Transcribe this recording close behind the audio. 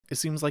it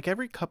seems like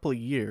every couple of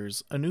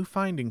years, a new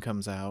finding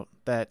comes out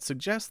that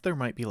suggests there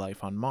might be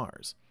life on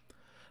Mars.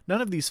 None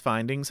of these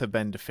findings have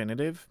been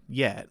definitive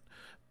yet,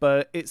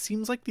 but it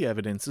seems like the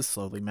evidence is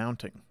slowly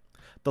mounting.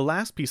 The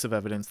last piece of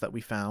evidence that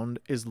we found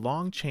is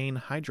long-chain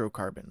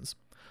hydrocarbons.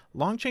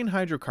 Long-chain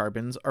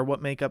hydrocarbons are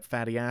what make up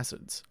fatty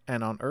acids,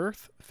 and on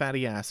Earth,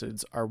 fatty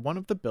acids are one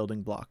of the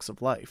building blocks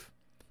of life.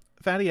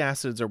 Fatty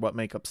acids are what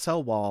make up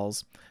cell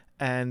walls,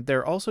 and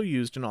they're also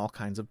used in all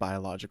kinds of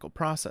biological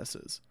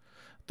processes.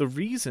 The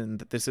reason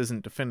that this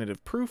isn't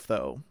definitive proof,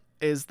 though,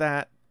 is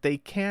that they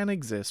can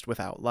exist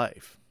without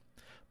life.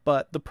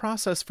 But the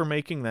process for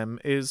making them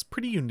is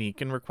pretty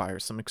unique and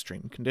requires some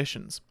extreme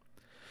conditions.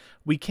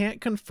 We can't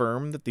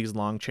confirm that these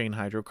long-chain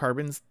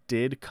hydrocarbons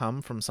did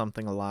come from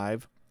something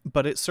alive,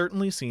 but it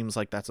certainly seems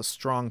like that's a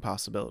strong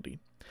possibility.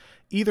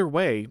 Either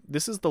way,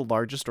 this is the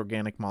largest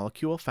organic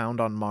molecule found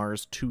on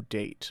Mars to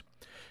date.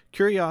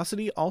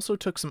 Curiosity also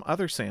took some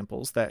other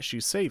samples that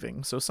she's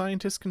saving so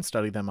scientists can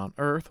study them on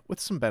Earth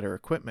with some better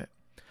equipment.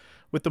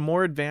 With the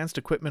more advanced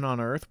equipment on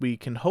Earth, we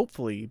can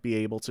hopefully be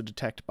able to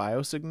detect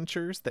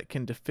biosignatures that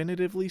can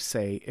definitively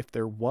say if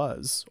there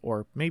was,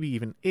 or maybe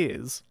even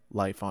is,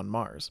 life on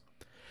Mars.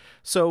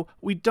 So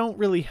we don't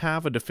really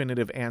have a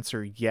definitive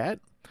answer yet,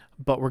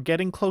 but we're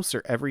getting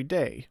closer every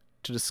day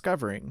to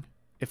discovering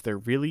if there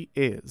really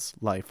is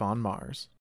life on Mars.